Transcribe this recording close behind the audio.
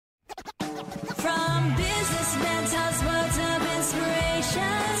From business mentors, words of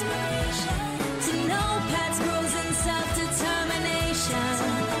inspiration, to notepads, rules and self-determination.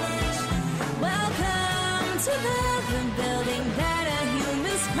 Welcome to the Building Better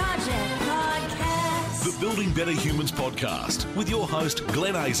Humans Project podcast. The Building Better Humans podcast with your host,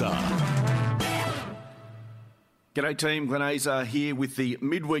 Glenn Azar. G'day team, Glenn Azar here with the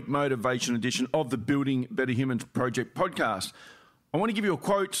midweek motivation edition of the Building Better Humans Project podcast. I want to give you a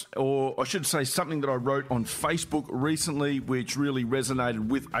quote, or I should say something that I wrote on Facebook recently, which really resonated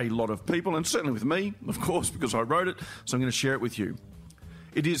with a lot of people, and certainly with me, of course, because I wrote it, so I'm going to share it with you.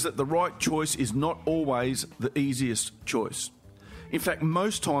 It is that the right choice is not always the easiest choice. In fact,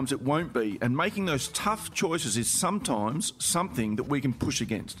 most times it won't be, and making those tough choices is sometimes something that we can push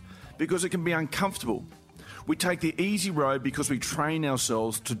against, because it can be uncomfortable. We take the easy road because we train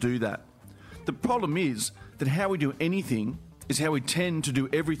ourselves to do that. The problem is that how we do anything is how we tend to do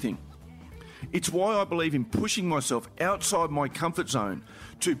everything. It's why I believe in pushing myself outside my comfort zone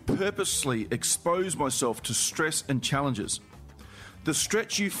to purposely expose myself to stress and challenges. The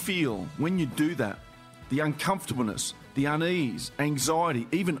stretch you feel when you do that, the uncomfortableness, the unease, anxiety,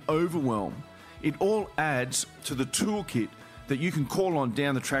 even overwhelm, it all adds to the toolkit that you can call on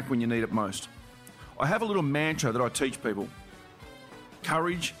down the track when you need it most. I have a little mantra that I teach people.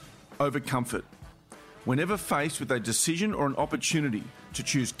 Courage over comfort. Whenever faced with a decision or an opportunity to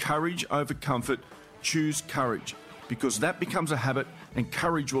choose courage over comfort, choose courage, because that becomes a habit, and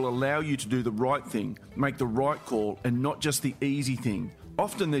courage will allow you to do the right thing, make the right call, and not just the easy thing.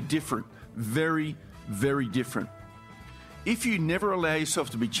 Often they're different, very, very different. If you never allow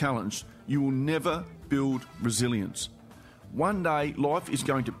yourself to be challenged, you will never build resilience. One day, life is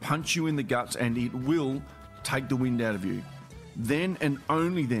going to punch you in the guts and it will take the wind out of you. Then and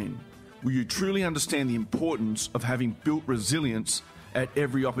only then will you truly understand the importance of having built resilience at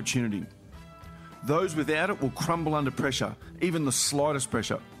every opportunity. Those without it will crumble under pressure, even the slightest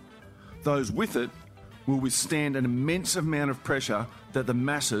pressure. Those with it will withstand an immense amount of pressure that the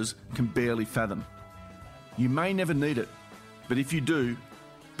masses can barely fathom. You may never need it, but if you do,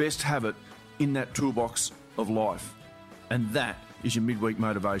 best have it in that toolbox of life. And that is your midweek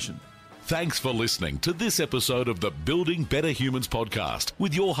motivation. Thanks for listening to this episode of the Building Better Humans podcast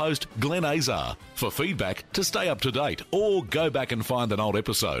with your host, Glenn Azar. For feedback, to stay up to date, or go back and find an old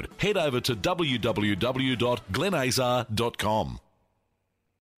episode, head over to www.glennazar.com.